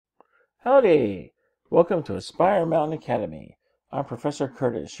Howdy! Welcome to Aspire Mountain Academy. I'm Professor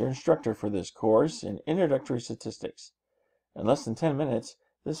Curtis, your instructor for this course in Introductory Statistics. In less than 10 minutes,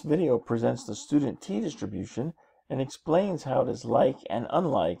 this video presents the student t-distribution and explains how it is like and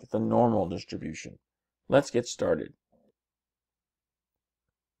unlike the normal distribution. Let's get started.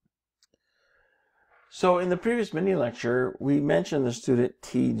 So in the previous mini lecture, we mentioned the student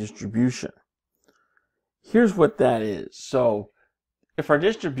t-distribution. Here's what that is. So if our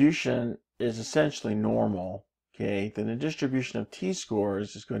distribution is essentially normal, okay, then the distribution of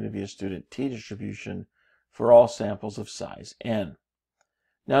t-scores is going to be a student t-distribution for all samples of size n.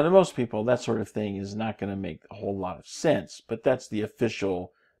 Now, to most people, that sort of thing is not going to make a whole lot of sense, but that's the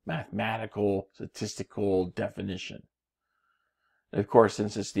official mathematical statistical definition. And of course,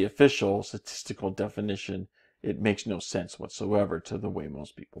 since it's the official statistical definition, it makes no sense whatsoever to the way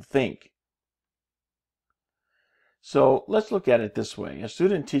most people think. So let's look at it this way. A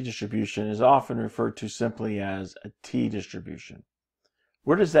student t-distribution is often referred to simply as a t-distribution.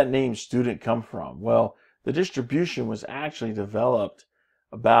 Where does that name student come from? Well, the distribution was actually developed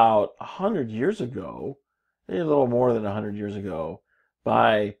about 100 years ago, maybe a little more than 100 years ago,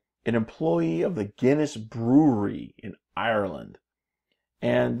 by an employee of the Guinness Brewery in Ireland.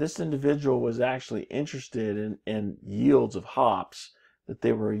 And this individual was actually interested in yields of hops that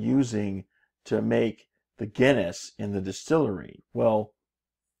they were using to make the Guinness in the distillery. Well,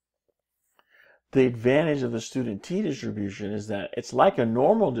 the advantage of the student t-distribution is that it's like a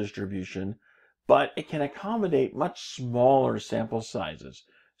normal distribution, but it can accommodate much smaller sample sizes.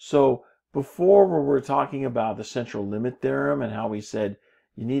 So before we were talking about the central limit theorem and how we said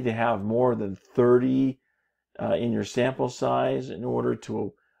you need to have more than 30 in your sample size in order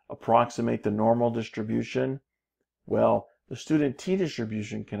to approximate the normal distribution. Well, the student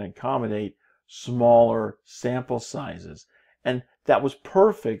t-distribution can accommodate smaller sample sizes. And that was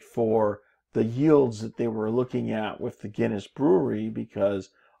perfect for the yields that they were looking at with the Guinness Brewery,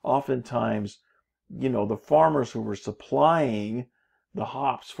 because oftentimes, the farmers who were supplying the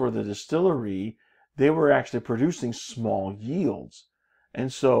hops for the distillery, they were actually producing small yields.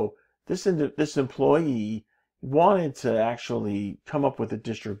 And so this employee wanted to actually come up with a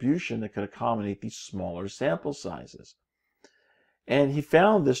distribution that could accommodate these smaller sample sizes. And he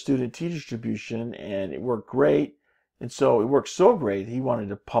found the student t-distribution, and it worked great. And so it worked so great, he wanted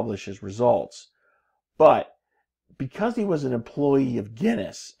to publish his results. But because he was an employee of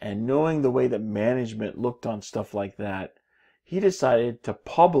Guinness, and knowing the way that management looked on stuff like that, he decided to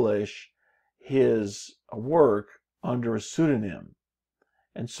publish his work under a pseudonym.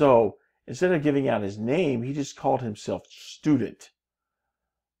 And so instead of giving out his name, he just called himself Student.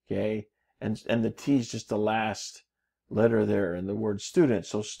 Okay? And the T is just the last letter there in the word student.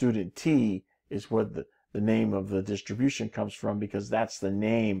 So student T is where the name of the distribution comes from, because that's the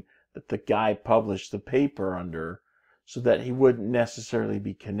name that the guy published the paper under, so that he wouldn't necessarily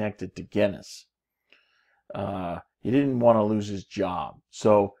be connected to Guinness. He didn't want to lose his job.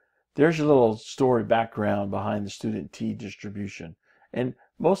 So there's your little story background behind the student T distribution. And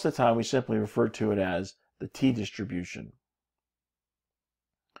most of the time we simply refer to it as the T distribution.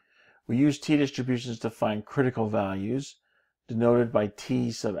 We use t-distributions to find critical values, denoted by t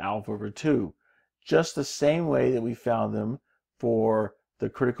sub alpha over 2, just the same way that we found them for the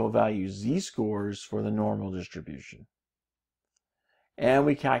critical value z-scores for the normal distribution. And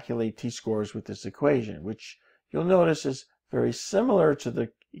we calculate t-scores with this equation, which you'll notice is very similar to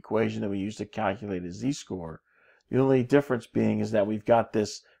the equation that we use to calculate a z-score. The only difference being is that we've got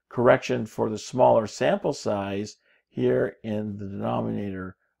this correction for the smaller sample size here in the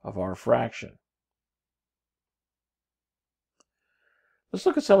denominator of our fraction. Let's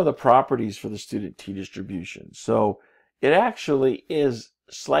look at some of the properties for the student t-distribution. So it actually is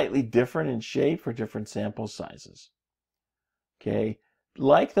slightly different in shape for different sample sizes. Okay,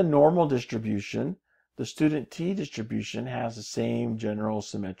 like the normal distribution, the student t-distribution has the same general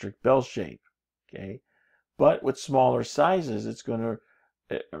symmetric bell shape. Okay, but with smaller sizes, it's going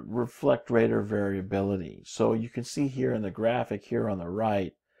to reflect greater variability. So you can see here in the graphic here on the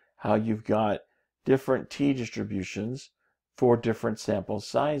right how you've got different t-distributions for different sample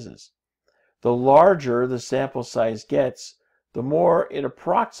sizes. The larger the sample size gets, the more it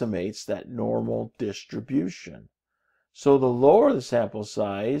approximates that normal distribution. So the lower the sample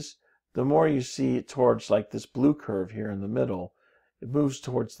size, the more you see it towards like this blue curve here in the middle. It moves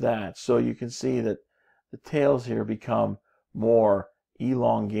towards that. So you can see that the tails here become more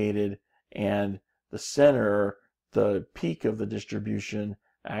elongated, and the center, the peak of the distribution,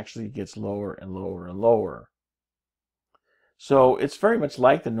 actually gets lower and lower and lower. So it's very much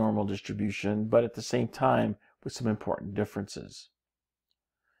like the normal distribution, but at the same time with some important differences.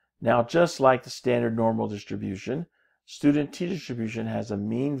 Now, just like the standard normal distribution, student t-distribution has a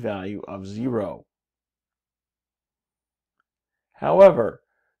mean value of 0. However,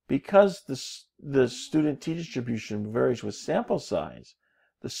 because the student t-distribution varies with sample size,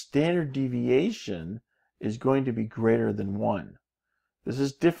 the standard deviation is going to be greater than 1. This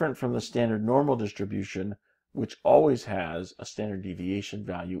is different from the standard normal distribution, which always has a standard deviation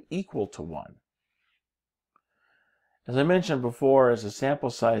value equal to 1. As I mentioned before, as the sample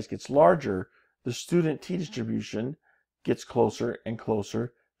size gets larger, the student t-distribution gets closer and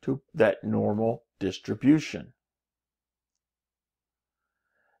closer to that normal distribution.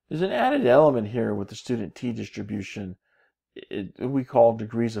 There's an added element here with the student t-distribution we call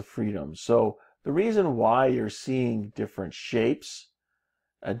degrees of freedom. So the reason why you're seeing different shapes,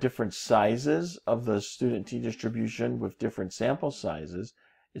 different sizes of the student t-distribution with different sample sizes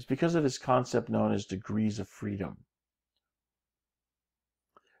is because of this concept known as degrees of freedom.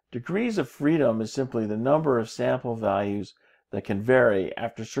 Degrees of freedom is simply the number of sample values that can vary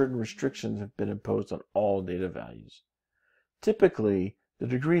after certain restrictions have been imposed on all data values. Typically, the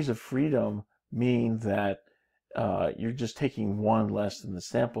degrees of freedom mean that you're just taking one less than the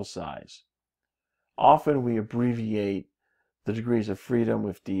sample size. Often we abbreviate the degrees of freedom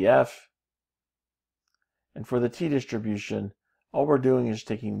with DF, and for the t-distribution, all we're doing is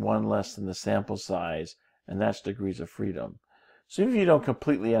taking one less than the sample size, and that's degrees of freedom. So if you don't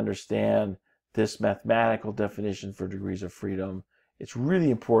completely understand this mathematical definition for degrees of freedom, it's really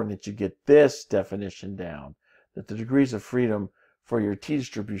important that you get this definition down, that the degrees of freedom for your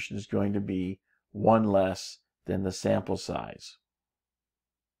t-distribution is going to be one less than the sample size.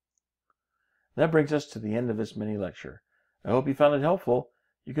 That brings us to the end of this mini lecture. I hope you found it helpful.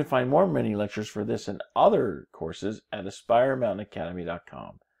 You can find more mini lectures for this and other courses at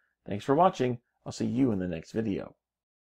AspireMountainAcademy.com. Thanks for watching. I'll see you in the next video.